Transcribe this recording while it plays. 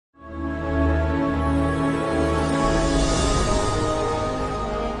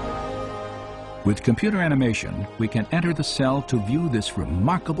With computer animation, we can enter the cell to view this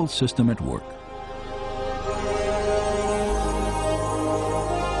remarkable system at work.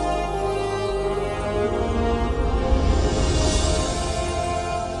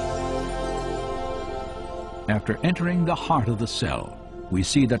 After entering the heart of the cell, we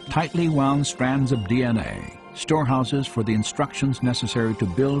see the tightly wound strands of DNA, storehouses for the instructions necessary to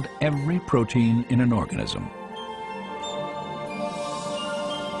build every protein in an organism.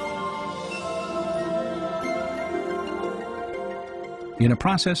 In a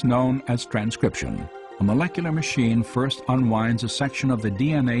process known as transcription, a molecular machine first unwinds a section of the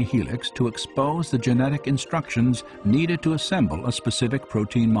DNA helix to expose the genetic instructions needed to assemble a specific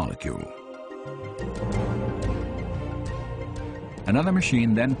protein molecule. Another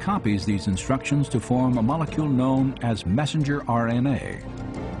machine then copies these instructions to form a molecule known as messenger RNA.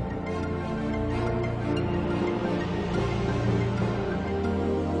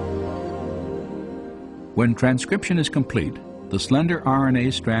 When transcription is complete, the slender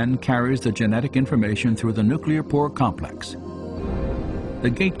RNA strand carries the genetic information through the nuclear pore complex, the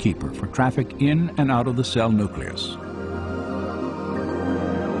gatekeeper for traffic in and out of the cell nucleus.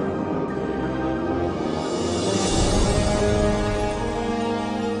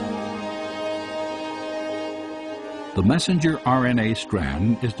 The messenger RNA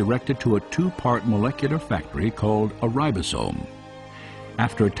strand is directed to a two-part molecular factory called a ribosome.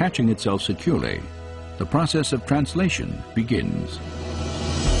 After attaching itself securely, the process of translation begins.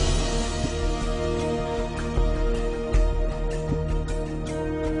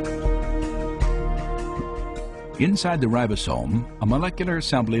 Inside the ribosome, a molecular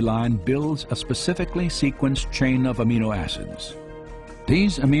assembly line builds a specifically sequenced chain of amino acids.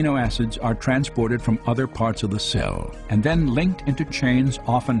 These amino acids are transported from other parts of the cell and then linked into chains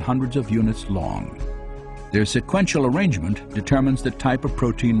often hundreds of units long. Their sequential arrangement determines the type of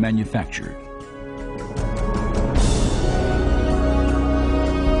protein manufactured.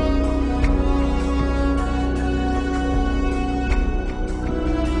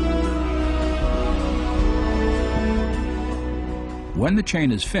 When the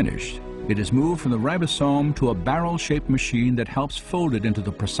chain is finished, it is moved from the ribosome to a barrel-shaped machine that helps fold it into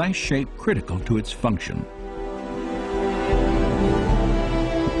the precise shape critical to its function.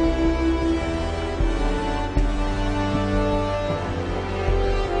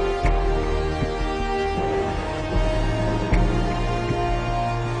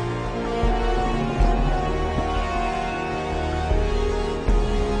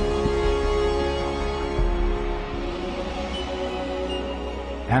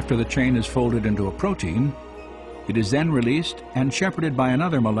 After the chain is folded into a protein, it is then released and shepherded by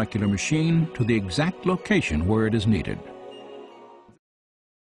another molecular machine to the exact location where it is needed.